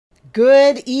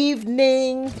Good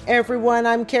evening, everyone.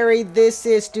 I'm Carrie. This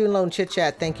is Student Loan Chit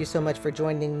Chat. Thank you so much for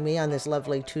joining me on this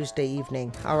lovely Tuesday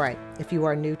evening. All right, if you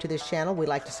are new to this channel, we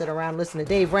like to sit around, listen to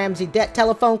Dave Ramsey debt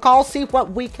telephone calls, see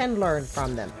what we can learn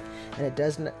from them. And it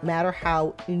doesn't matter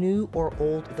how new or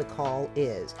old the call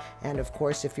is. And of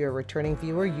course, if you're a returning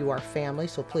viewer, you are family,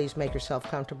 so please make yourself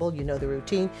comfortable. You know the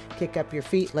routine. Kick up your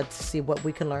feet. Let's see what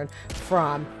we can learn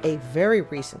from a very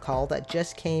recent call that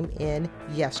just came in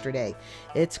yesterday.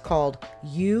 It's called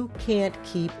 "You Can't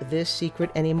Keep This Secret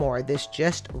Anymore." This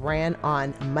just ran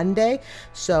on Monday,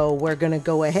 so we're going to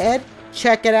go ahead,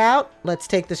 check it out. Let's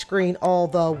take the screen all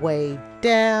the way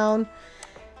down.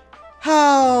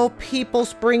 Oh, people,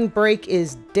 spring break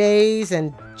is days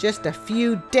and just a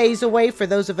few days away for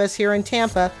those of us here in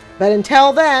Tampa. But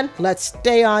until then, let's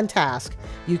stay on task.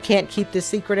 You can't keep this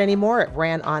secret anymore. It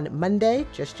ran on Monday,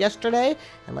 just yesterday,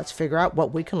 and let's figure out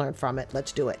what we can learn from it.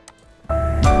 Let's do it.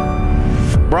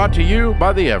 Brought to you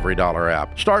by the EveryDollar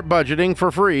app. Start budgeting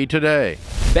for free today.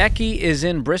 Becky is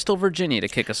in Bristol, Virginia to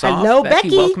kick us off. Hello,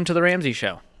 Becky. Welcome to the Ramsey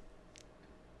Show.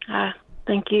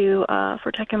 Thank you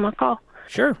for taking my call.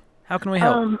 Sure. How can we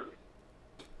help?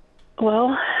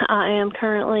 Well, I am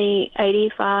currently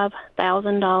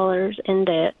 $85,000 in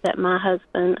debt that my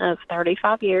husband of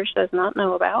 35 years does not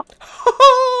know about.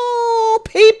 Oh,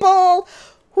 people!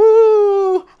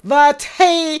 Whoo! The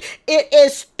tea! It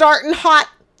is starting hot,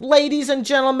 ladies and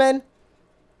gentlemen.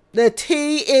 The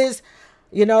tea is,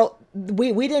 you know,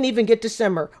 we didn't even get to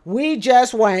simmer. We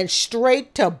just went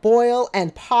straight to boil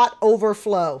and pot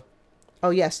overflow. Oh,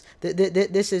 yes,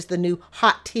 this is the new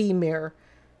hot tea mirror.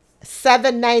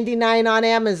 $7.99 on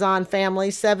Amazon, family.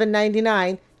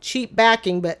 $7.99. Cheap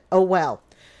backing, but oh well.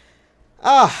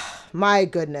 Oh, my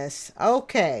goodness.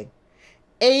 Okay.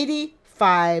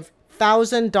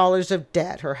 $85,000 of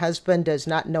debt her husband does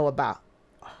not know about.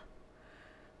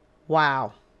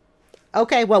 Wow.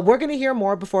 Okay, well, we're going to hear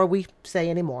more before we say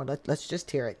any more. Let's just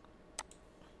hear it.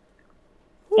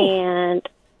 And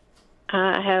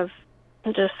I have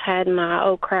just had my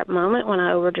oh crap moment when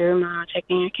I overdrew my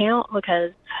checking account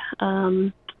because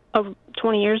 20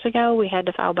 years ago we had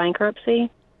to file bankruptcy,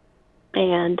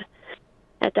 and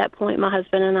at that point my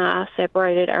husband and I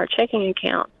separated our checking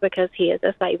accounts because he is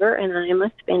a saver and I am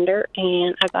a spender,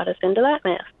 and I got us into that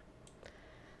mess.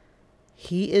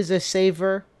 He is a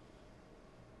saver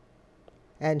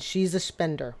and she's a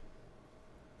spender.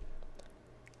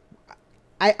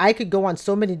 I could go on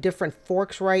so many different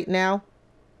forks right now.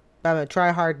 I'm going to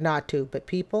try hard not to. But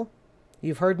people,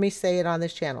 you've heard me say it on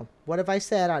this channel. What have I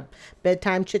said on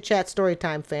Bedtime Chit Chat Story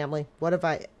Time, family? What have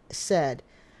I said?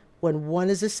 When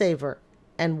one is a saver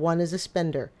and one is a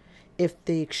spender, if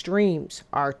the extremes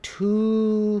are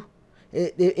too,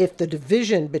 if the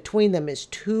division between them is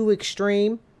too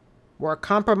extreme, where a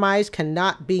compromise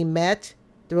cannot be met,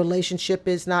 the relationship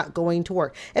is not going to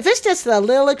work. If it's just a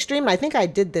little extreme, I think I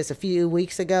did this a few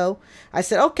weeks ago. I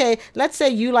said, okay, let's say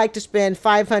you like to spend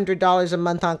 $500 a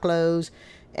month on clothes,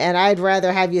 and I'd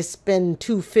rather have you spend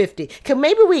 $250.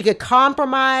 Maybe we could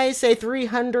compromise, say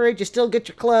 $300. You still get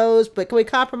your clothes, but can we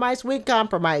compromise? We can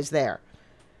compromise there.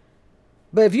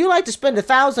 But if you like to spend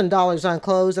 $1,000 on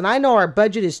clothes, and I know our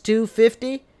budget is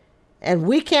 $250, and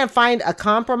we can't find a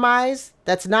compromise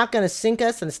that's not going to sink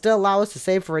us and still allow us to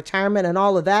save for retirement and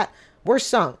all of that, we're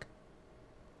sunk.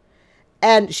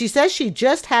 And she says she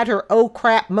just had her oh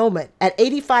crap moment at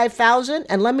 $85,000.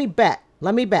 And let me bet,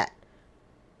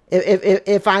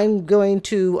 if I'm going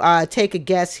to take a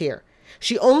guess here,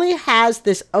 she only has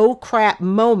this oh crap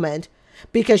moment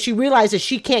because she realizes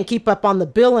she can't keep up on the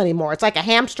bill anymore. It's like a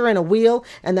hamster in a wheel,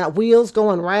 and that wheel's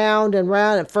going round and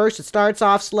round. At first, it starts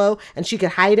off slow, and she can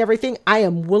hide everything. I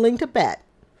am willing to bet,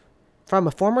 from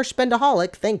a former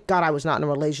spendaholic, thank God I was not in a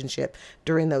relationship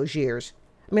during those years.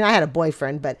 I mean, I had a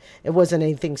boyfriend, but it wasn't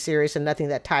anything serious and nothing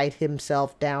that tied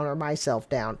himself down or myself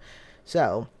down.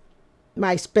 So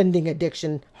my spending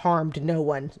addiction harmed no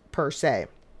one per se.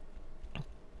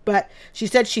 But she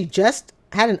said she just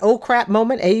had an oh crap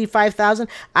moment, $85,000.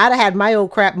 I'd have had my oh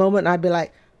crap moment, and I'd be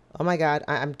like, oh my God,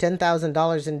 I'm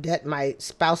 $10,000 in debt. My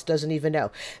spouse doesn't even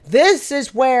know. This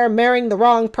is where marrying the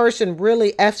wrong person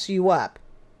really F's you up.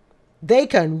 They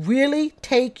can really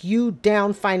take you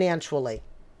down financially.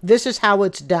 This is how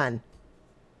it's done.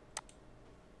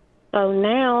 So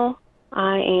now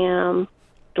I am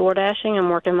door dashing. I'm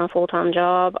working my full-time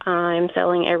job. I'm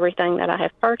selling everything that I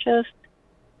have purchased,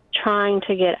 trying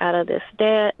to get out of this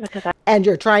debt because and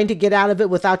you're trying to get out of it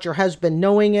without your husband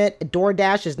knowing it.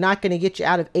 DoorDash is not going to get you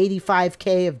out of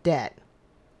 $85K of debt.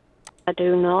 I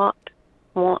do not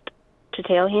want to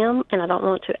tell him, and I don't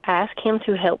want to ask him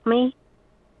to help me.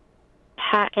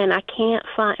 and I can't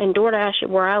find, and DoorDash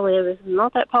where I live is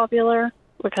not that popular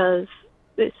because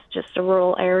it's just a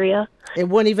rural area. It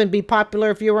wouldn't even be popular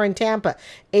if you were in Tampa.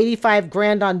 85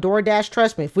 grand on DoorDash.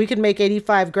 Trust me, if we could make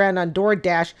 85 grand on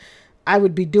DoorDash, I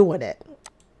would be doing it.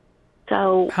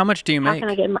 So how much do you make? How can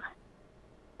I get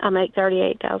I make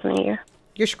 $38,000 a year.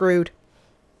 You're screwed.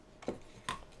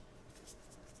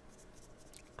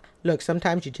 Look,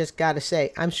 sometimes you just got to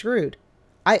say, I'm screwed.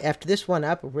 I effed this one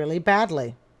up really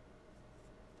badly.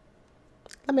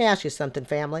 Let me ask you something,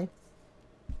 family.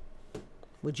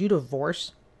 Would you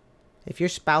divorce if your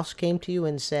spouse came to you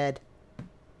and said,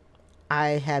 I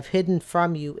have hidden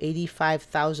from you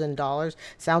 $85,000?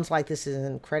 Sounds like this is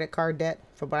in credit card debt,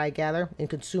 from what I gather, in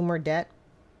consumer debt.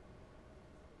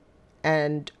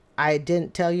 And I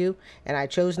didn't tell you, and I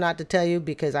chose not to tell you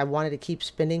because I wanted to keep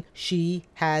spending. She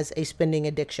has a spending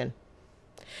addiction.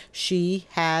 She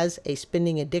has a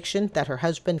spending addiction that her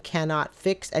husband cannot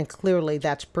fix, and clearly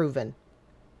that's proven.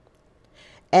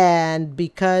 And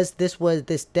because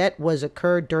this debt was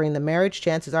occurred during the marriage,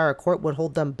 chances are a court would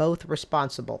hold them both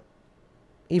responsible,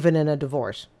 even in a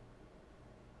divorce.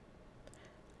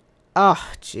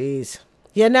 Oh, jeez.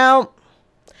 You know,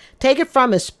 take it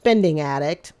from a spending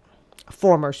addict, a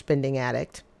former spending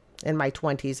addict, in my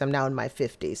 20s. I'm now in my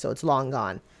 50s, so it's long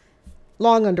gone.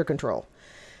 Long under control.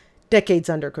 Decades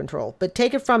under control. But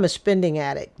take it from a spending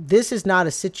addict. This is not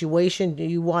a situation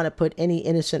you want to put any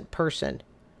innocent person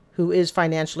who is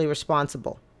financially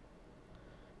responsible.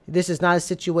 This is not a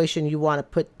situation you want to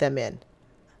put them in.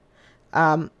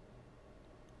 I mean,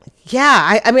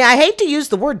 I hate to use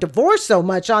the word divorce so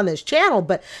much on this channel,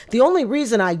 but the only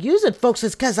reason I use it, folks,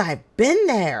 is because I've been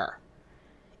there.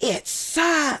 It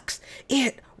sucks.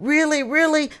 It really,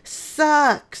 really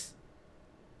sucks.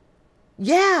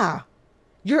 Yeah.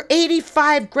 You're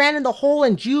 85 grand in the hole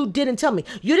and you didn't tell me.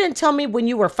 You didn't tell me when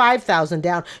you were 5,000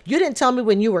 down. You didn't tell me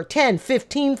when you were 10,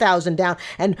 15,000 down.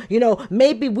 And, you know,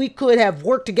 maybe we could have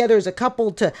worked together as a couple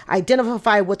to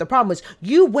identify what the problem was.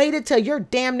 You waited till you're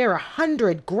damn near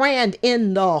 100 grand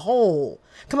in the hole.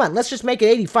 Come on, let's just make it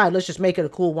 85. Let's just make it a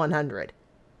cool 100.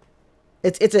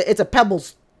 It's a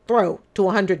pebble's throw to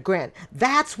 100 grand.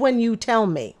 That's when you tell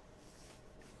me.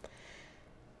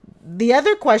 The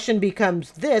other question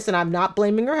becomes this, and I'm not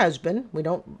blaming her husband. We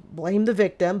don't blame the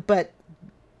victim, but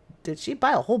did she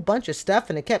buy a whole bunch of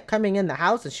stuff and it kept coming in the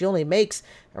house and she only makes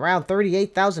around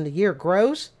 $38,000 a year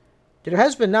gross? Did her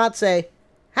husband not say,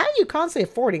 how are you constantly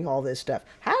affording all this stuff?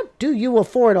 How do you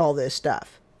afford all this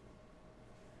stuff?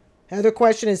 The other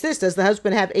question is this, does the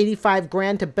husband have 85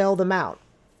 grand to bail them out?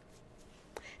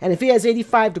 And if he has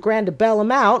 85 grand to bail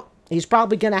them out, he's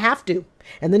probably going to have to.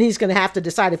 And then he's going to have to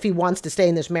decide if he wants to stay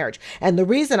in this marriage. And the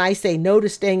reason I say no to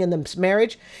staying in this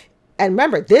marriage, and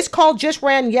remember, this call just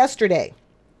ran yesterday.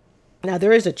 Now,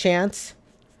 there is a chance,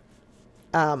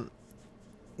 you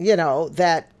know,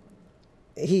 that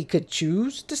he could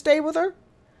choose to stay with her.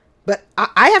 But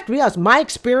I have to be honest, my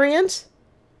experience,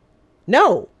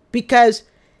 no, because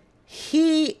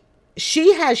she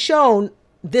has shown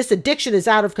this addiction is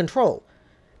out of control.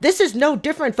 This is no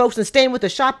different, folks, than staying with a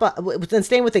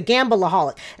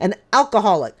gambleaholic, an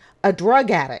alcoholic, a drug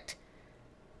addict.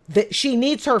 That she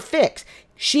needs her fix.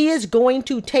 She is going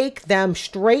to take them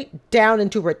straight down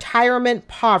into retirement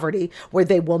poverty where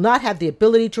they will not have the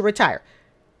ability to retire.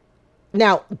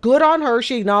 Now, good on her.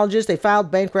 She acknowledges they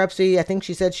filed bankruptcy. I think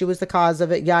she said she was the cause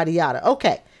of it, yada, yada.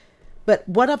 Okay. But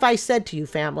what have I said to you,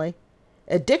 family?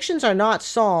 Addictions are not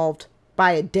solved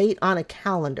by a date on a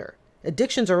calendar.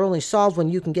 Addictions are only solved when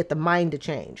you can get the mind to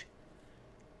change.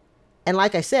 And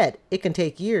like I said, it can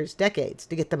take years, decades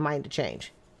to get the mind to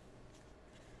change.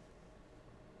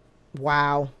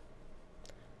 Wow.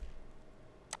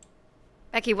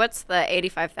 Becky, what's the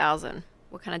 $85,000?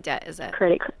 What kind of debt is it?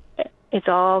 It's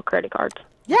all credit cards.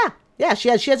 Yeah.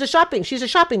 She's a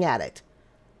shopping addict.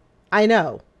 I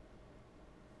know.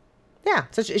 Yeah.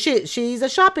 So she's a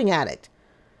shopping addict.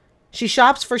 She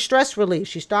shops for stress relief.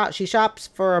 She shops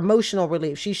for emotional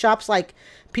relief. She shops like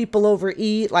people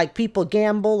overeat, like people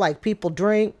gamble, like people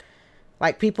drink,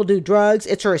 like people do drugs.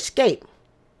 It's her escape.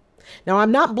 Now,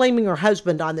 I'm not blaming her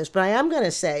husband on this, but I am going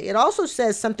to say it also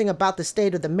says something about the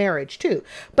state of the marriage, too.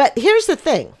 But here's the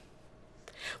thing.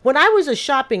 When I was a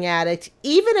shopping addict,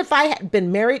 even if I had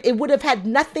been married, it would have had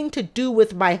nothing to do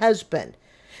with my husband.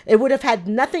 It would have had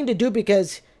nothing to do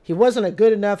because he wasn't a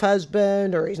good enough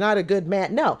husband or he's not a good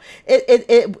man. No,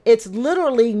 it's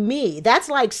literally me. That's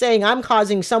like saying I'm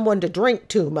causing someone to drink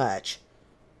too much.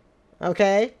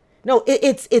 Okay? No,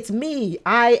 it's me.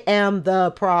 I am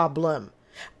the problem.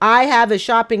 I have a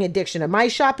shopping addiction, and my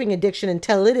shopping addiction,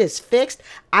 until it is fixed,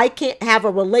 I can't have a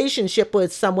relationship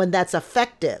with someone that's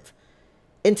effective.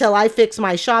 until I fix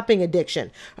my shopping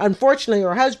addiction. Unfortunately,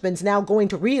 her husband's now going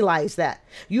to realize that.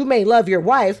 You may love your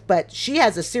wife, but she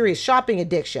has a serious shopping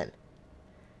addiction.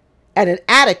 And an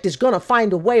addict is going to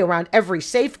find a way around every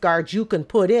safeguard you can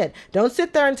put in. Don't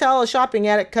sit there and tell a shopping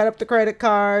addict, cut up the credit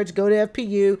cards, go to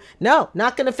FPU. No,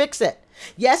 not going to fix it.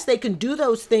 Yes, they can do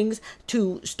those things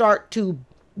to start to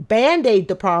band-aid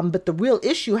the problem, but the real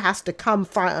issue has to come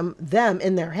from them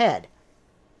in their head.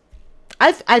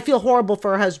 I feel horrible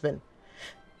for her husband.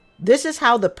 This is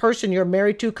how the person you're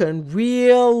married to can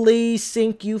really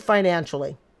sink you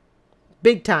financially.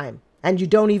 Big time. And you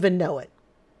don't even know it.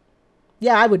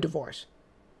 Yeah, I would divorce.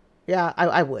 Yeah,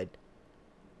 I would.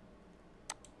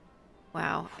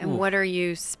 Wow. And what are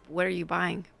you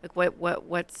buying? Like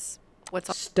what's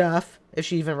stuff, if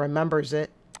she even remembers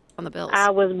it. On the bills? I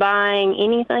was buying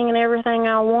anything and everything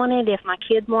I wanted. If my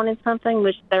kids wanted something,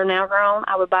 which they're now grown,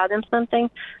 I would buy them something.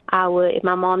 I would, if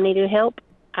my mom needed help,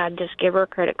 I'd just give her a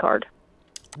credit card.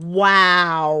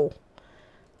 Wow.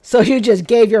 So you just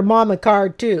gave your mom a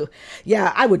card too.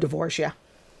 Yeah, I would divorce you.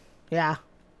 Yeah.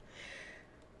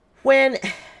 When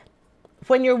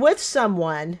you're with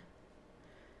someone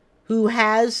who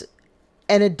has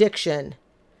an addiction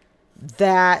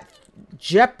that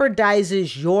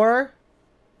jeopardizes your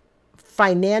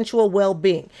financial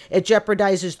well-being, it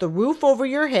jeopardizes the roof over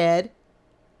your head,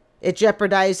 it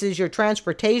jeopardizes your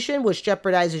transportation, which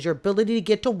jeopardizes your ability to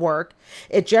get to work.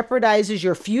 It jeopardizes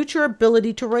your future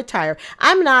ability to retire.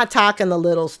 I'm not talking the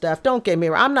little stuff. Don't get me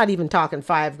wrong. I'm not even talking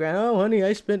 $5,000. Oh, honey,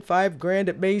 I spent $5,000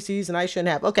 at Macy's and I shouldn't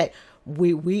have. Okay,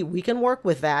 we can work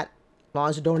with that. As long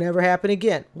as it don't ever happen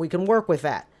again. We can work with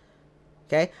that.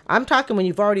 Okay, I'm talking when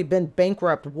you've already been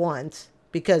bankrupt once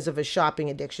because of a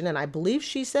shopping addiction. And I believe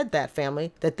she said that,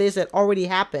 family, that this had already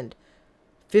happened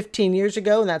 15 years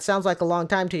ago, and that sounds like a long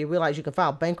time till you realize you can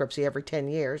file bankruptcy every 10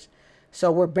 years.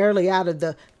 So we're barely out of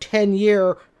the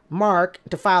 10-year mark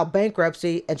to file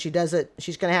bankruptcy, and she's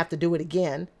going to have to do it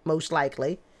again, most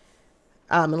likely,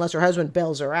 unless her husband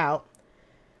bails her out.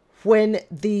 When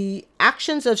the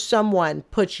actions of someone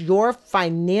puts your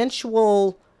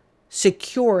financial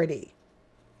security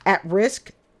at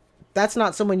risk, that's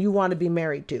not someone you want to be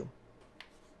married to.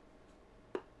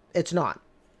 It's not.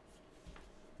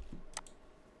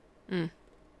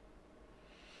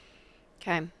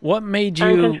 Okay. What made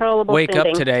you wake up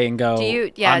today and go,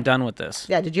 I'm done with this?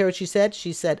 Yeah, did you hear what she said?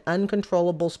 She said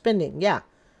uncontrollable spending. Yeah.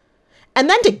 And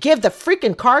then to give the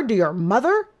freaking card to your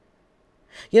mother?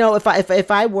 You know, if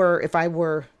I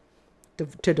were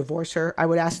to divorce her, I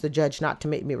would ask the judge not to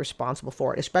make me responsible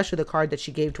for it, especially the card that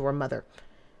she gave to her mother.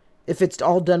 If it's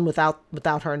all done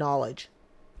without her knowledge.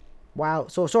 Wow.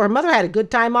 So her mother had a good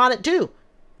time on it too.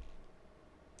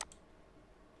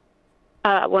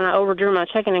 When I overdrew my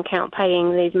checking account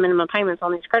paying these minimum payments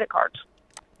on these credit cards.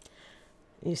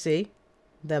 You see,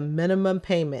 the minimum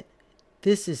payment.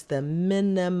 This is the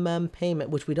minimum payment,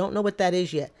 which we don't know what that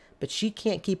is yet, but she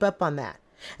can't keep up on that.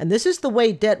 And this is the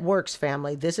way debt works,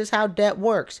 family. This is how debt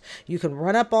works. You can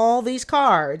run up all these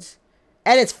cards,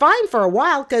 and it's fine for a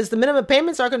while because the minimum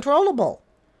payments are controllable.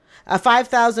 A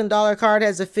 $5,000 card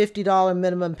has a $50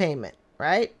 minimum payment,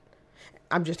 right?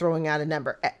 I'm just throwing out a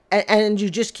number. And you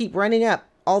just keep running up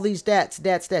all these debts.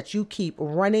 You keep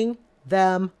running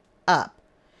them up.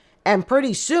 And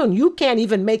pretty soon you can't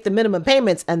even make the minimum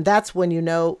payments. And that's when you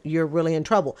know you're really in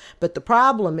trouble. But the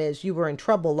problem is you were in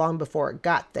trouble long before it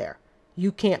got there.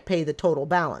 You can't pay the total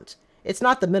balance. It's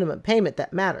not the minimum payment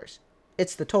that matters.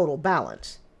 It's the total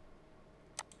balance.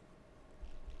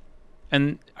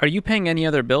 And are you paying any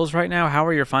other bills right now? How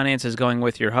are your finances going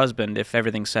with your husband if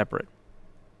everything's separate?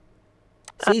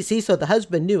 See, so the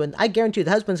husband knew, and I guarantee you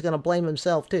the husband's going to blame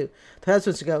himself too. The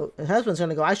husband's going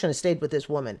to go, I shouldn't have stayed with this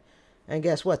woman. And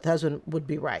guess what? The husband would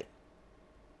be right.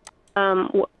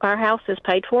 Our house is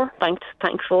paid for,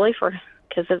 thankfully,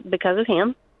 because of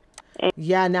him. And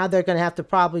yeah, now they're going to have to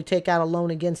probably take out a loan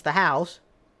against the house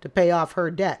to pay off her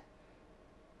debt.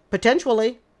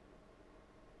 Potentially.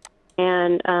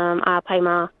 And I pay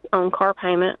my own car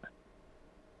payment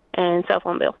and cell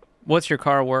phone bill. What's your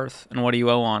car worth, and what do you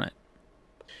owe on it?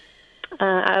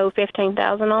 I owe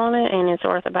 $15,000 on it, and it's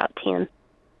worth about $10,000.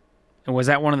 And was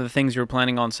that one of the things you were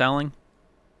planning on selling?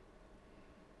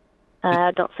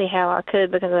 I don't see how I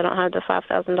could because I don't have the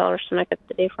 $5,000 to make up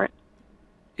the difference.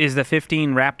 Is the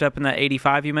 15 wrapped up in that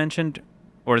 85 you mentioned,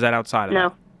 or is that outside of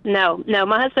that? No.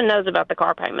 My husband knows about the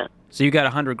car payment. So you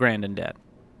got $100,000 in debt.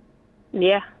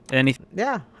 Yeah.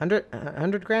 Yeah,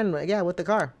 100 grand. Yeah, with the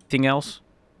car. Anything else?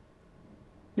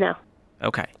 No.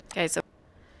 Okay. Okay, so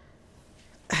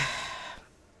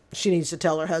she needs to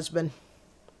tell her husband,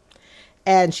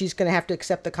 and she's going to have to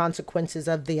accept the consequences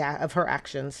of her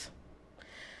actions.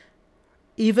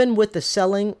 even with the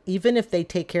selling, even if they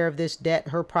take care of this debt,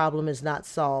 her problem is not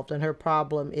solved. And her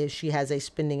problem is she has a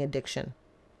spending addiction.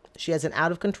 She has an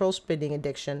out of control spending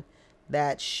addiction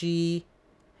that she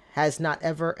has not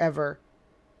ever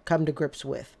come to grips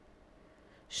with.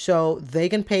 So they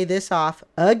can pay this off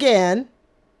again,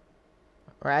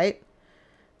 right?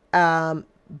 But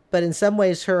in some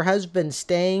ways, her husband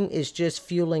staying is just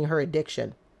fueling her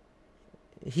addiction.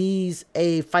 He's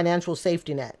a financial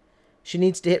safety net. She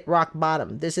needs to hit rock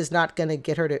bottom. This is not going to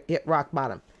get her to hit rock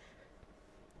bottom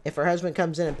if her husband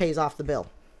comes in and pays off the bill.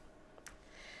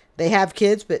 They have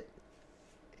kids, but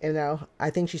I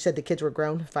think she said the kids were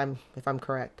grown, if I'm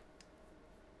correct,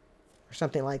 or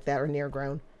something like that, or near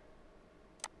grown.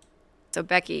 So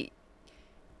Becky,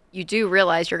 you do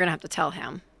realize you're going to have to tell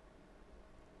him.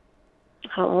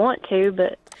 I don't want to,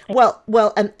 but well,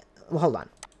 hold on.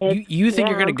 You think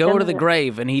you're going to go to the gonna-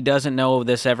 grave and he doesn't know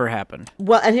this ever happened.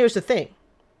 Well, and here's the thing.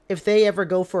 If they ever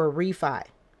go for a refi,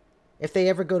 if they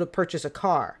ever go to purchase a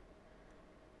car,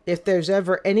 if there's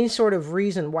ever any sort of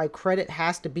reason why credit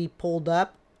has to be pulled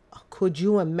up, could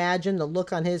you imagine the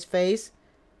look on his face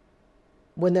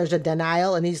when there's a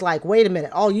denial and he's like, wait a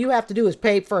minute, all you have to do is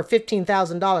pay for a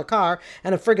 $15,000 car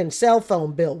and a friggin' cell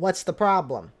phone bill. What's the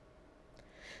problem?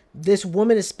 This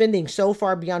woman is spending so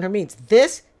far beyond her means.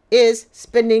 This is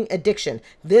spending addiction.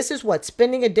 This is what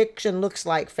spending addiction looks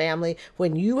like, family.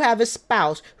 When you have a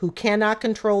spouse who cannot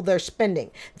control their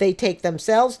spending, they take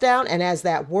themselves down, and as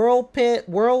that pool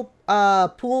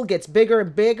gets bigger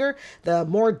and bigger, the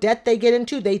more debt they get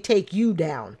into, they take you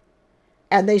down,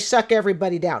 and they suck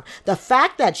everybody down. The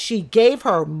fact that she gave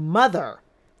her mother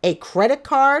a credit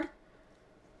card,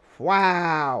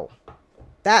 wow,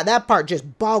 that part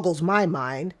just boggles my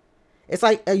mind. It's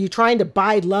like, are you trying to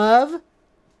buy love?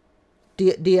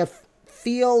 Do you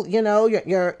feel,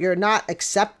 you're not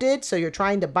accepted, so you're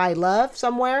trying to buy love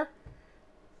somewhere?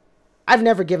 I've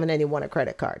never given anyone a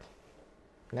credit card.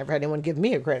 Never had anyone give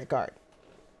me a credit card.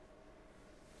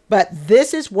 But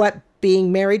this is what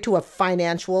being married to a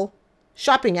financial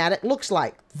shopping addict looks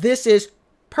like. This is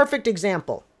perfect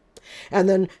example. And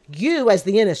then you, as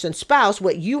the innocent spouse,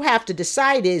 what you have to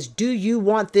decide is, do you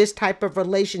want this type of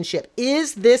relationship?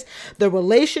 Is this the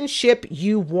relationship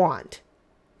you want?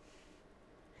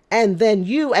 And then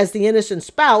you, as the innocent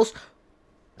spouse,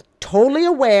 totally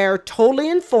aware, totally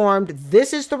informed,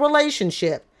 this is the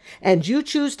relationship, and you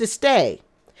choose to stay.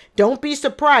 Don't be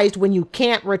surprised when you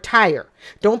can't retire.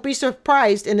 Don't be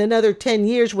surprised in another 10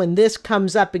 years when this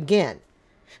comes up again.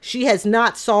 She has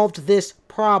not solved this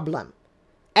problem.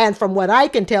 And from what I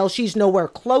can tell, she's nowhere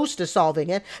close to solving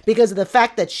it because of the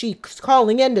fact that she's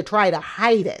calling in to try to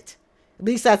hide it. At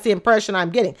least that's the impression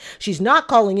I'm getting. She's not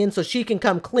calling in so she can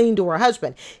come clean to her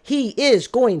husband. He is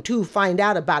going to find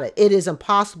out about it. It is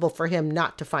impossible for him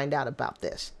not to find out about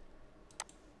this.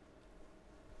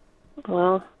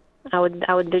 Well, I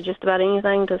would do just about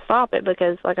anything to stop it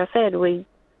because, like I said,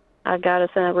 I got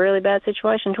us in a really bad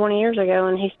situation 20 years ago,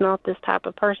 and he's not this type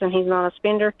of person. He's not a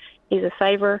spender. He's a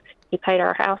saver. He paid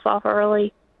our house off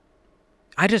early.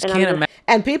 I just can't imagine.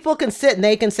 And people can sit and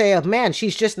they can say, oh man,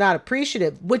 she's just not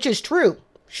appreciative, which is true.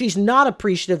 She's not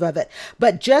appreciative of it.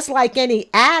 But just like any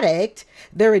addict,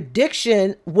 their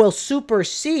addiction will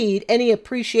supersede any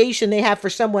appreciation they have for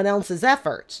someone else's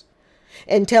efforts.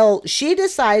 Until she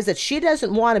decides that she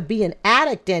doesn't want to be an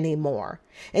addict anymore.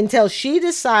 Until she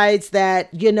decides that,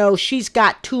 she's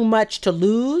got too much to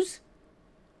lose.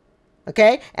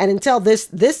 Okay? And until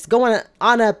this going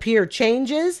on up here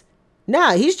changes,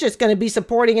 no, he's just going to be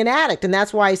supporting an addict. And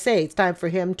that's why I say it's time for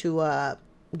him to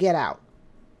get out.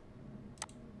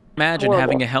 Imagine Horrible.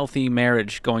 having a healthy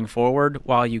marriage going forward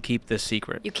while you keep this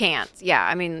secret. You can't. Yeah,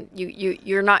 I mean,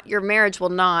 your marriage will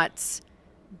not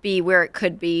be where it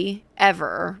could be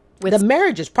ever. The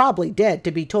marriage is probably dead,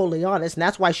 to be totally honest. And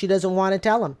that's why she doesn't want to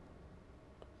tell him.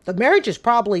 The marriage is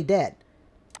probably dead.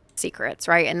 Secrets,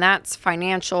 right? And that's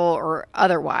financial or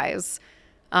otherwise.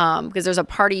 Because there's a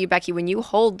part of you, Becky, when you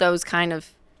hold those kind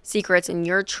of secrets and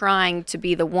you're trying to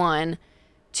be the one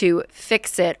to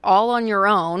fix it all on your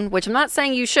own, which I'm not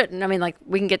saying you shouldn't. I mean, like,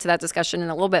 we can get to that discussion in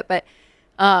a little bit, but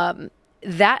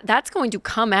that's going to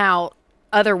come out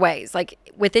other ways, like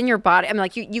within your body. I mean,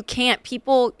 like you can't,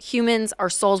 humans are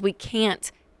souls. We can't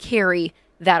carry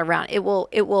that around. It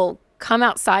will come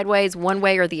out sideways one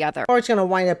way or the other. Or it's going to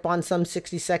wind up on some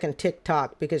 60-second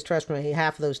TikTok, because trust me,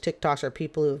 half of those TikToks are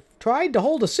people who've tried to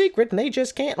hold a secret and they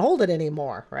just can't hold it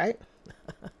anymore, right?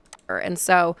 And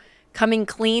so coming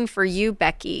clean for you,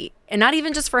 Becky, and not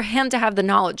even just for him to have the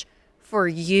knowledge, for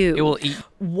you. It will eat.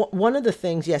 One of the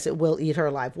things, yes, it will eat her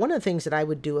alive. One of the things that I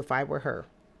would do if I were her,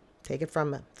 take it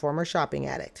from a former shopping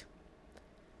addict,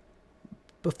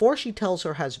 before she tells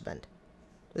her husband.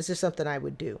 This is something I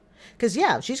would do. Because,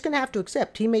 yeah, she's going to have to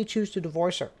accept. He may choose to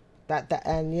divorce her.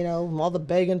 And, you know, all the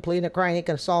begging, pleading, and crying ain't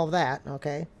going to solve that.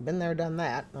 Okay? Been there, done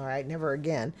that. All right? Never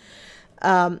again.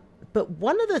 But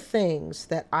one of the things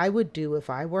that I would do if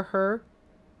I were her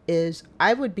is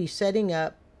I would be setting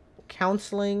up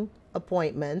counseling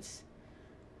appointments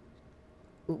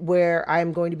where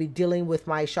I'm going to be dealing with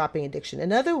my shopping addiction.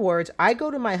 In other words, I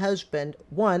go to my husband.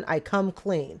 One, I come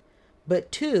clean.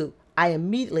 But two, I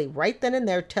immediately, right then and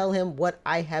there, tell him what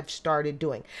I have started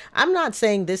doing. I'm not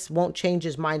saying this won't change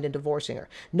his mind in divorcing her.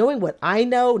 Knowing what I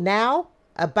know now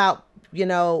about, you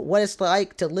know, what it's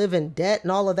like to live in debt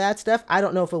and all of that stuff, I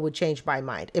don't know if it would change my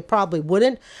mind. It probably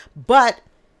wouldn't. But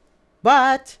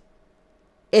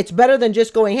it's better than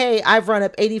just going, hey, I've run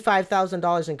up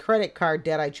 $85,000 in credit card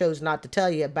debt I chose not to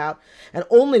tell you about. And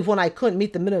only when I couldn't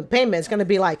meet the minimum payment, it's going to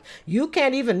be like, you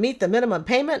can't even meet the minimum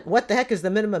payment? What the heck is the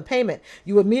minimum payment?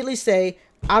 You immediately say,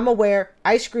 I'm aware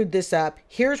I screwed this up.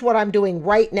 Here's what I'm doing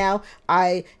right now.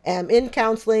 I am in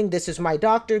counseling. This is my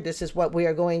doctor. This is what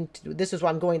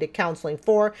I'm going to counseling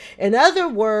for. In other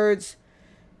words,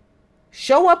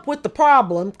 show up with the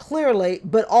problem clearly,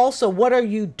 but also what are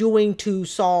you doing to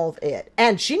solve it?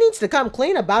 And she needs to come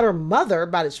clean about her mother,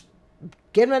 about his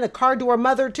giving a card to her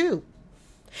mother too.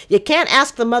 You can't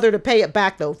ask the mother to pay it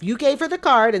back though. If you gave her the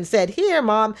card and said, here,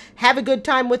 mom, have a good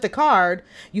time with the card,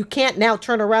 you can't now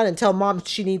turn around and tell mom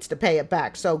she needs to pay it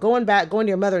back. So going to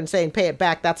your mother and saying pay it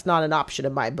back, that's not an option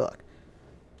in my book.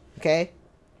 Okay?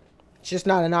 It's just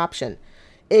not an option.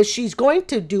 If she's going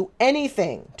to do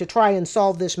anything to try and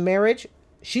solve this marriage,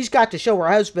 she's got to show her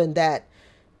husband that,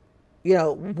 you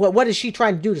know, what is she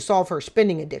trying to do to solve her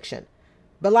spending addiction?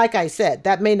 But like I said,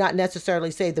 that may not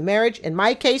necessarily save the marriage. In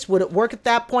my case, would it work at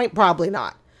that point? Probably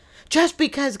not. Just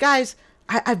because, guys,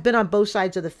 I've been on both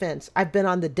sides of the fence. I've been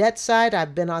on the debt side.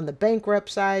 I've been on the bankrupt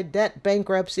side, debt,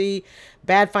 bankruptcy,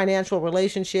 bad financial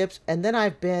relationships. And then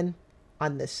I've been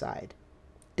on this side,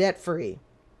 debt-free.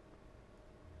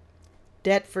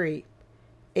 Debt-free.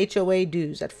 HOA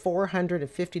dues at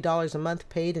 $450 a month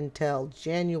paid until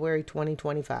January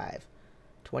 2025.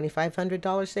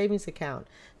 $2,500 savings account.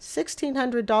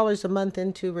 $1,600 a month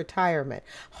into retirement.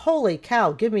 Holy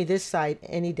cow, give me this side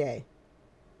any day.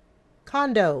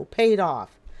 Condo paid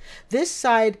off. This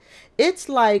side, it's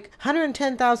like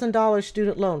 $110,000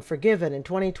 student loan forgiven in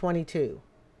 2022.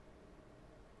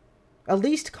 A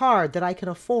leased car that I can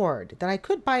afford, that I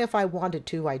could buy if I wanted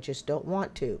to, I just don't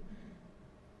want to.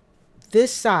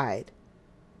 This side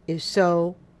is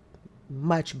so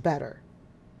much better.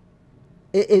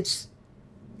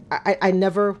 I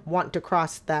never want to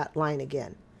cross that line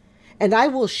again. And I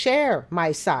will share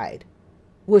my side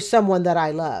with someone that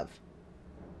I love.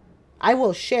 I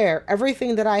will share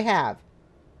everything that I have.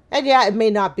 And yeah, it may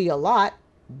not be a lot,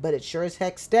 but it's sure as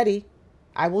heck steady.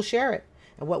 I will share it.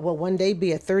 And what will one day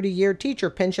be a 30-year teacher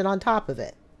pension on top of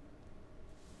it.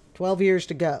 12 years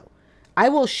to go. I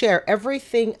will share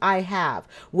everything I have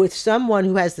with someone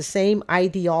who has the same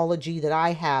ideology that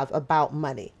I have about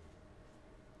money.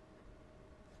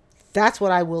 That's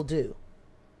what I will do.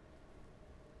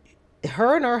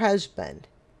 Her and her husband,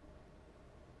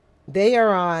 they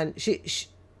are on,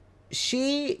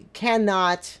 she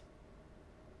cannot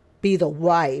be the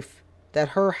wife that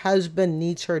her husband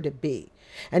needs her to be.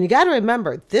 And you got to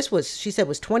remember, she said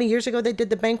was 20 years ago they did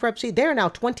the bankruptcy. They're now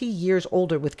 20 years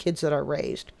older with kids that are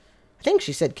raised. I think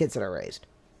she said kids that are raised.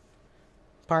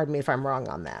 Pardon me if I'm wrong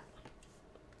on that.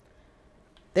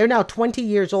 They're now 20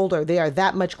 years older. They are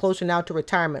that much closer now to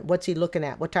retirement. What's he looking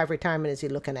at? What type of retirement is he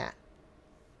looking at?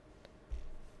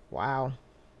 Wow.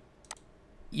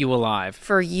 You alive.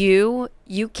 For you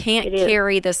can't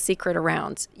carry this secret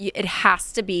around. It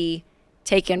has to be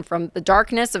taken from the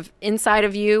darkness of inside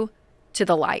of you to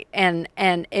the light. And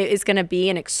it is going to be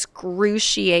an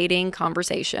excruciating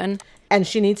conversation. And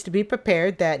she needs to be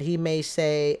prepared that he may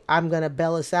say, I'm going to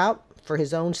bail us out for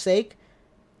his own sake,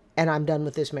 and I'm done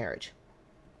with this marriage.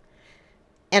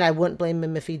 And I wouldn't blame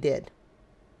him if he did.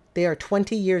 They are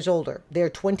 20 years older. They're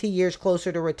 20 years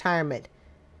closer to retirement.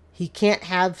 He can't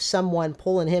have someone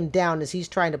pulling him down as he's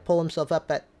trying to pull himself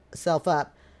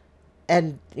up.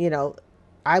 And, you know,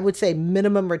 I would say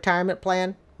minimum retirement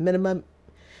plan, minimum.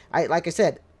 Like I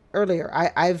said earlier,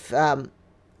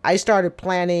 I started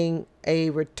planning a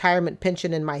retirement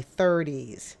pension in my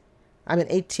 30s. I'm an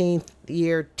 18th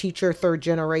year teacher, third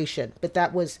generation, but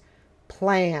that was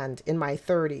planned in my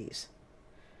 30s.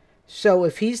 So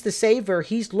if he's the saver,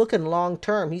 he's looking long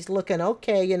term. He's looking,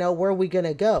 okay, you know, where are we going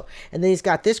to go? And then he's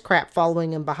got this crap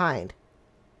following him behind.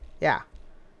 Yeah,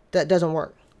 that doesn't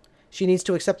work. She needs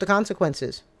to accept the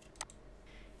consequences.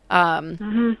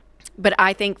 But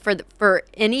I think for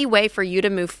any way for you to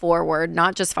move forward,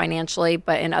 not just financially,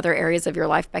 but in other areas of your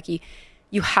life, Becky,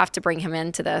 you have to bring him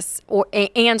into this, or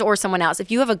someone else.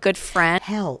 If you have a good friend,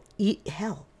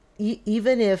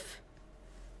 even if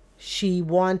she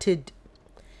wanted,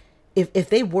 if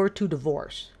they were to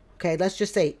divorce, okay, let's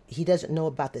just say he doesn't know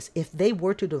about this. If they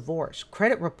were to divorce,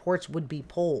 credit reports would be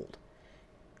pulled.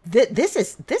 This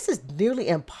is nearly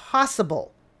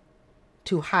impossible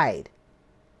to hide.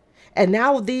 And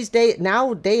now day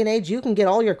and age, you can get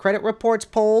all your credit reports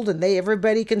pulled, and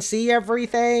everybody can see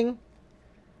everything,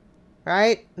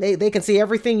 right? They can see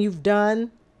everything you've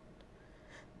done.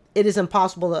 It is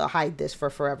impossible to hide this for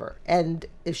forever. And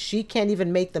if she can't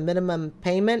even make the minimum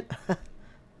payment,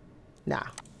 nah.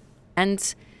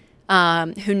 And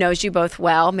who knows you both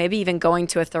well, maybe even going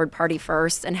to a third party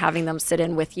first and having them sit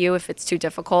in with you if it's too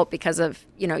difficult because of,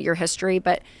 your history.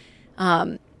 But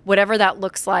whatever that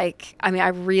looks like, I mean, I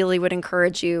really would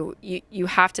encourage you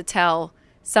have to tell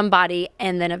somebody,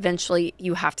 and then eventually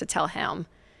you have to tell him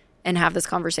and have this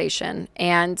conversation.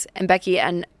 And Becky,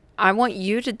 and I want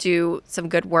you to do some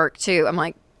good work too. I'm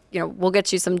like, we'll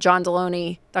get you some Dr. John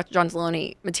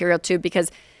Deloney material too,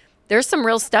 because there's some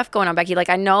real stuff going on, Becky. Like,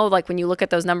 I know, like, when you look at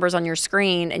those numbers on your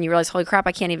screen and you realize, holy crap,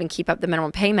 I can't even keep up the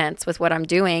minimum payments with what I'm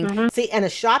doing. Mm-hmm. See, and a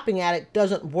shopping addict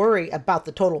doesn't worry about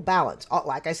the total balance.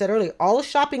 Like I said earlier, all a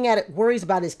shopping addict worries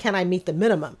about is, can I meet the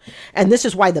minimum? And this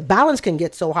is why the balance can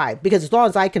get so high, because as long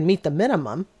as I can meet the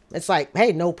minimum, it's like,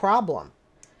 hey, no problem.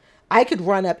 I could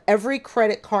run up every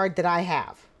credit card that I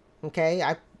have. Okay.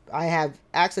 I have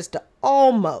access to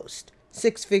almost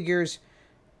 6 figures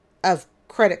of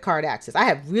credit card access. I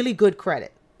have really good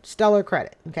credit, stellar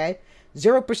credit. Okay.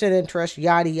 0% interest,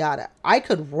 yada, yada. I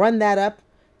could run that up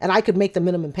and I could make the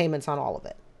minimum payments on all of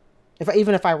it.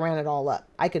 Even if I ran it all up,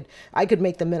 I could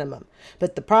make the minimum.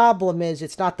 But the problem is,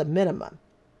 it's not the minimum.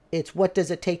 It's what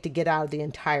does it take to get out of the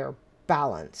entire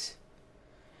balance.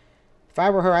 If I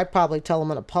were her, I'd probably tell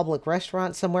them in a public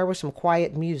restaurant somewhere with some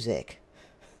quiet music.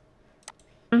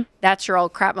 That's your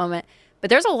old crap moment. But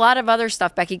there's a lot of other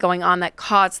stuff, Becky, going on that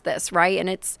caused this, right?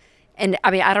 And I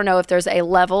mean, I don't know if there's a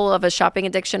level of a shopping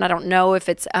addiction. I don't know if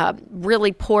it's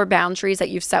really poor boundaries that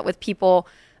you've set with people,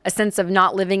 a sense of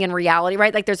not living in reality,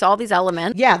 right? Like, there's all these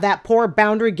elements. Yeah, that poor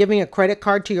boundary, giving a credit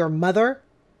card to your mother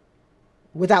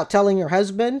without telling your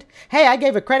husband. Hey, I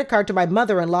gave a credit card to my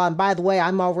mother-in-law, and by the way,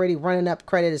 I'm already running up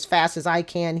credit as fast as I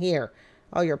can here.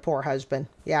 Oh, your poor husband.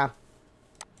 Yeah.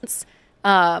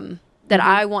 That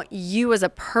I want you as a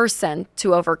person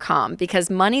to overcome, because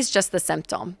money's just the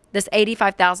symptom. This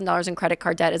 $85,000 in credit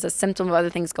card debt is a symptom of other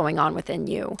things going on within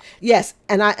you. Yes,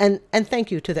 and thank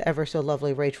you to the ever so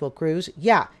lovely Rachel Cruz.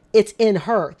 Yeah, it's in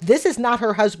her. This is not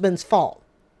her husband's fault.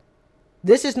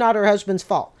 This is not her husband's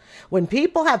fault. When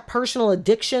people have personal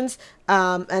addictions,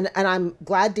 and I'm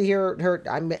glad to hear her.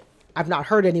 I've not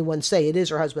heard anyone say it is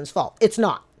her husband's fault. It's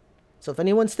not. So if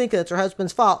anyone's thinking it's her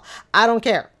husband's fault, I don't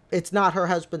care. It's not her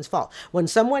husband's fault. When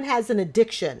someone has an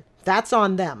addiction, that's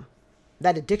on them.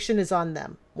 That addiction is on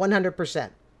them,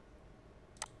 100%.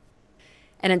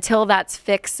 And until that's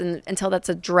fixed and until that's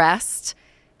addressed,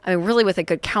 I mean, really with a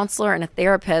good counselor and a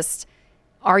therapist,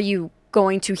 are you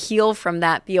going to heal from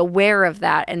that, be aware of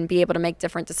that, and be able to make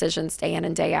different decisions day in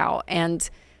and day out? And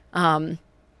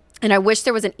I wish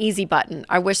there was an easy button.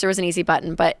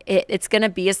 But it's going to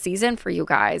be a season for you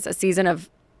guys, a season of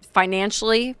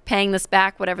financially paying this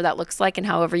back, whatever that looks like, and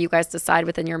however you guys decide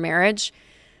within your marriage.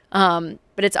 But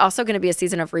it's also going to be a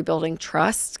season of rebuilding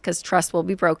trust, because trust will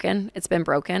be broken. It's been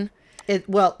broken.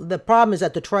 Well, the problem is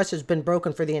that the trust has been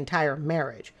broken for the entire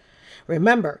marriage.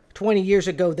 Remember, 20 years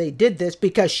ago, they did this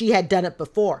because she had done it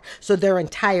before. So their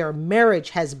entire marriage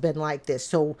has been like this.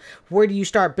 So where do you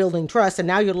start building trust? And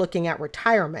now you're looking at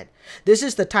retirement. This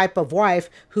is the type of wife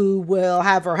who will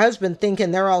have her husband thinking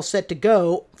they're all set to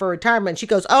go for retirement. She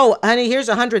goes, oh, honey, here's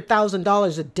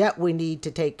 $100,000 of debt we need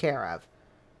to take care of.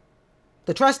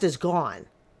 The trust is gone.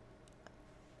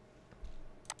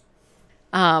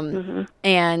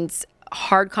 And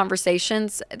hard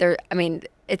conversations there. I mean,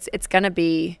 it's going to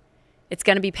be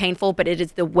painful, but it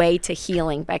is the way to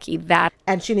healing, Becky.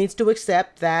 And she needs to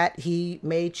accept that he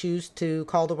may choose to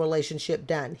call the relationship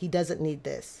done. He doesn't need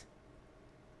this.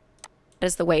 That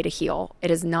is the way to heal.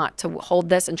 It is not to hold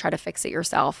this and try to fix it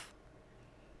yourself.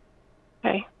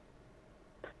 Okay.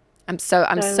 I'm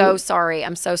so sorry.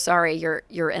 I'm so sorry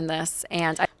you're in this,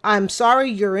 and I'm sorry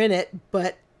you're in it,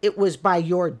 but it was by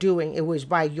your doing. It was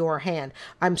by your hand.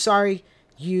 I'm sorry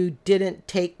you didn't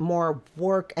take more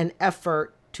work and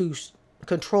effort to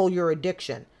control your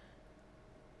addiction.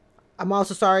 I'm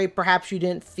also sorry perhaps you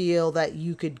didn't feel that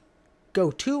you could go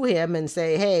to him and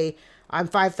say, hey, I'm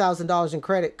 $5,000 in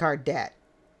credit card debt.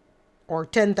 or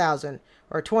 10,000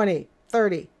 or 20,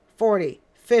 30, 40,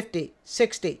 50,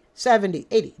 60, 70,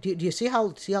 80. Do you see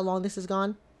how long this has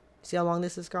gone? See how long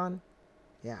this has gone?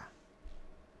 Yeah.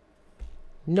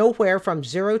 Nowhere from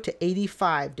 0 to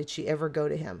 85 did she ever go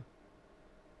to him.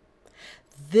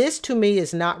 This to me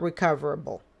is not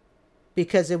recoverable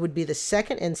because it would be the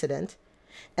second incident.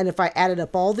 And if I added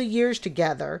up all the years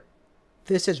together,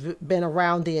 this has been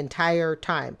around the entire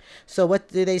time. So what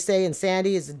do they say?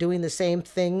 Insanity is doing the same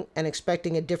thing and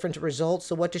expecting a different result.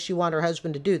 So what does she want her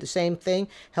husband to do? The same thing,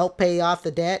 help pay off the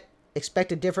debt,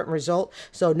 expect a different result.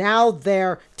 So now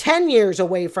they're 10 years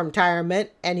away from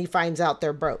retirement and he finds out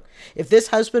they're broke. If this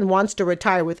husband wants to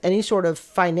retire with any sort of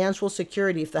financial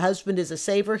security, if the husband is a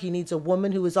saver, he needs a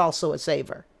woman who is also a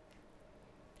saver.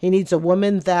 He needs a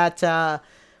woman that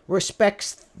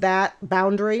respects that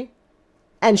boundary.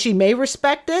 And she may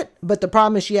respect it, but the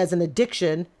problem is she has an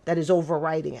addiction that is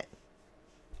overriding it.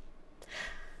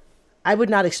 I would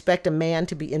not expect a man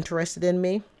to be interested in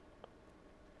me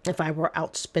if I were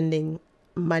out spending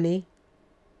money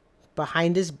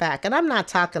behind his back. And I'm not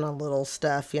talking on little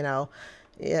stuff, okay,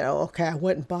 I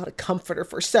went and bought a comforter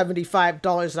for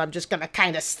 $75 and I'm just going to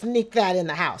kind of sneak that in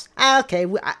the house. Okay,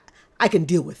 I can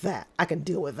deal with that.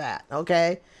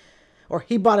 Okay? Or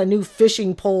he bought a new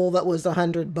fishing pole that was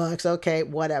 $100. Okay,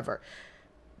 whatever.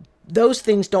 Those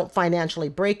things don't financially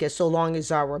break us so long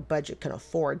as our budget can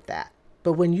afford that.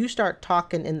 But when you start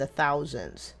talking in the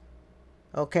thousands,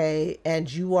 okay,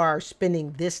 and you are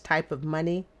spending this type of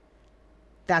money,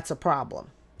 that's a problem.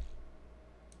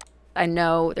 I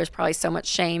know there's probably so much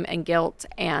shame and guilt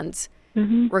and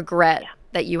regret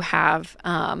that you have.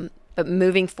 But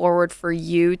moving forward for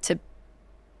you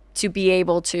to be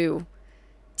able to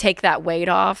take that weight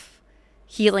off,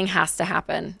 healing has to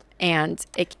happen. And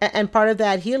part of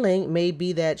that healing may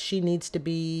be that she needs to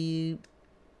be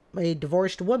a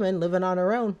divorced woman living on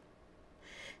her own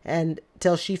and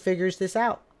till she figures this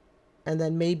out. And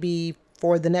then maybe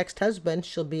for the next husband,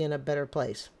 she'll be in a better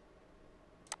place.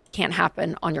 Can't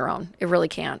happen on your own. It really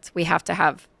can't. We have to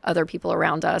have other people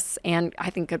around us, and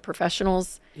I think good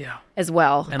professionals as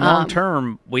well. And long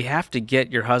term, we have to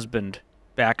get your husband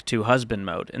back to husband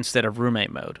mode instead of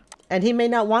roommate mode. And he may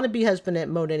not want to be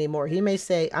husband mode anymore. He may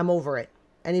say, I'm over it.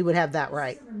 And he would have that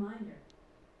right.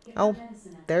 Oh,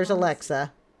 there's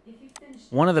Alexa.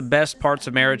 One of the best parts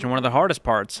of marriage and one of the hardest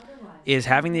parts is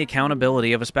having the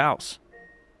accountability of a spouse.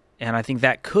 And I think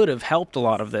that could have helped a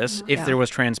lot of this if there was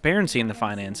transparency in the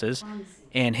finances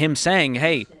and him saying,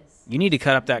 hey, you need to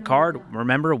cut up that card.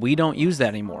 Remember, we don't use that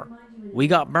anymore. We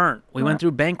got burnt. We went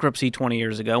through bankruptcy 20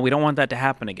 years ago. We don't want that to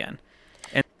happen again.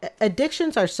 And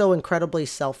addictions are so incredibly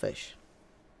selfish.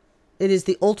 It is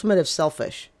the ultimate of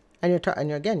selfish. And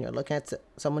you're looking at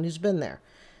someone who's been there.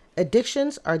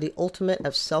 Addictions are the ultimate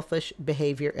of selfish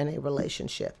behavior in a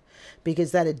relationship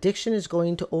because that addiction is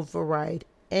going to override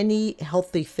any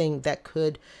healthy thing that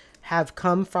could have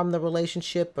come from the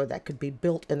relationship or that could be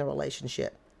built in the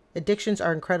relationship. Addictions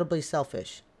are incredibly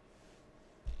selfish.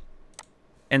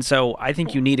 And so I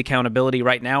think you need accountability.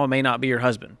 Right now, it may not be your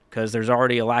husband because there's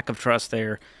already a lack of trust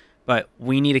there. But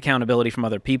we need accountability from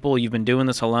other people. You've been doing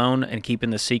this alone and keeping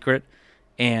this secret.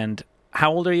 And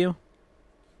how old are you?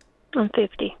 I'm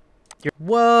 50.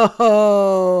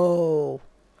 Whoa.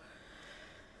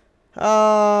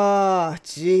 Oh,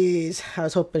 geez. I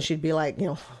was hoping she'd be like,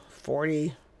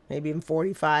 40, maybe even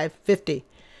 45, 50.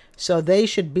 So they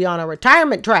should be on a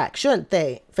retirement track, shouldn't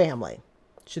they, family?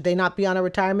 Should they not be on a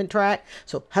retirement track?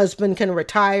 So husband can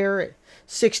retire at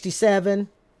 67,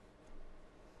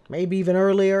 maybe even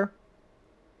earlier.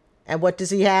 And what does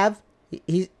he have?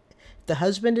 The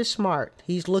husband is smart.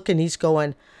 He's looking, he's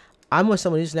going, I'm with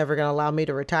someone who's never going to allow me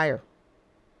to retire.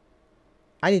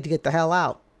 I need to get the hell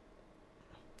out.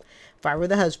 If I were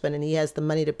the husband and he has the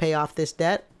money to pay off this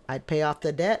debt, I'd pay off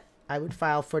the debt. I would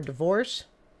file for divorce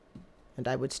and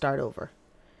I would start over.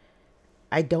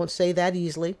 I don't say that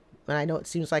easily. And I know it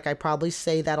seems like I probably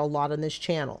say that a lot on this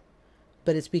channel,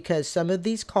 but it's because some of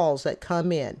these calls that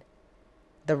come in,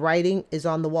 the writing is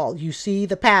on the wall. You see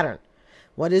the pattern.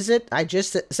 What is it? I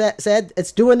just said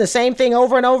it's doing the same thing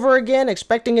over and over again,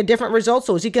 expecting a different result.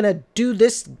 So is he going to do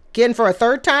this again for a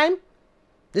third time?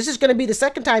 This is going to be the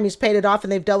second time he's paid it off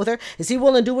and they've dealt with her. Is he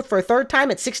willing to do it for a third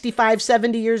time at 65,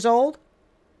 70 years old?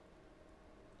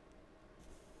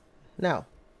 No.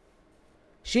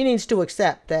 She needs to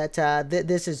accept that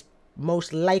this is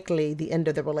most likely the end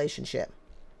of the relationship.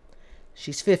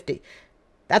 She's 50.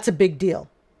 That's a big deal.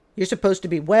 You're supposed to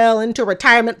be well into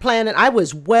retirement plan, and I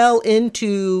was well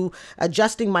into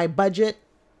adjusting my budget,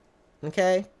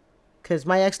 okay? Because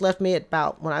my ex left me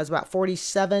when I was about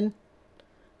 47.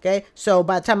 Okay, so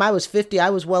by the time I was 50, I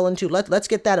was well into let's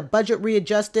get that a budget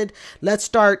readjusted. Let's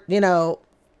start,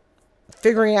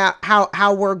 figuring out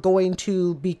how we're going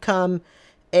to become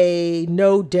a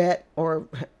no debt or,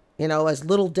 as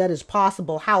little debt as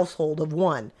possible household of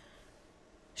one.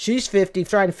 She's 50,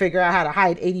 trying to figure out how to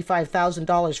hide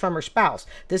 $85,000 from her spouse.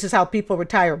 This is how people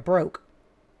retire broke.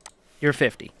 You're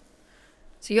 50.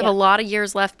 So you have a lot of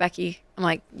years left, Becky. I'm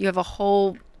like, you have a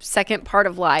whole second part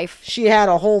of life. She had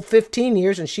a whole 15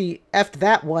 years and she effed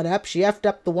that one up. She effed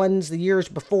up the years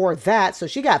before that. So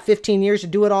she got 15 years to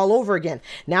do it all over again.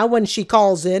 Now when she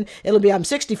calls in, it'll be, I'm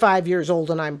 65 years old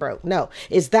and I'm broke. No.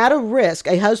 Is that a risk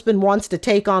a husband wants to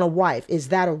take on a wife? Is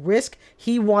that a risk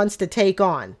he wants to take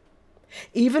on?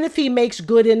 Even if he makes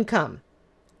good income.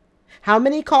 How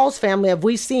many calls, family, have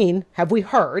we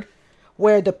heard,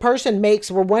 where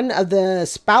one of the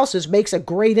spouses makes a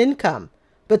great income?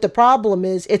 But the problem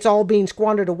is it's all being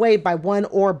squandered away by one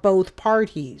or both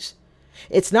parties.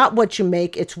 It's not what you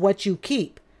make, it's what you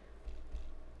keep.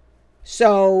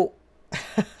 So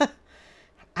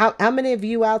how many of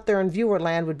you out there in viewer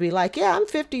land would be like, yeah, I'm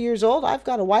 50 years old. I've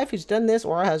got a wife who's done this,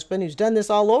 or a husband who's done this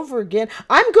all over again.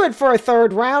 I'm good for a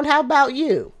third round. How about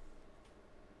you?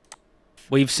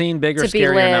 We've seen bigger,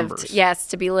 scarier numbers. Yes,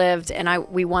 to be lived, and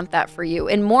we want that for you,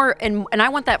 and more, and I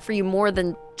want that for you more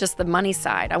than just the money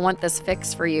side. I want this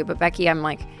fix for you. But Becky, I'm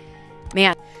like,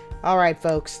 man. All right,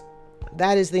 folks,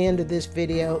 that is the end of this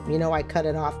video. I cut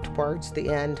it off towards the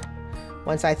end.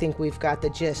 Once I think we've got the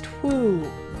gist.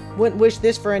 Wouldn't wish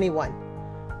this for anyone,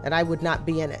 and I would not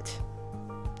be in it.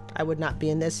 I would not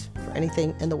be in this for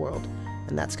anything in the world,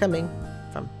 and that's coming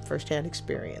from firsthand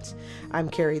experience. I'm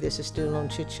Carrie. This is Student Loan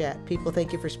Chit Chat. People,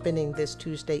 thank you for spending this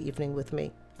Tuesday evening with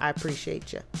me. I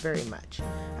appreciate you very much.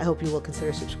 I hope you will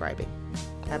consider subscribing.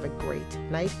 Have a great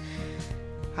night.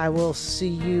 I will see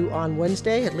you on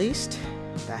Wednesday, at least.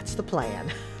 That's the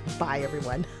plan. Bye,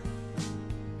 everyone.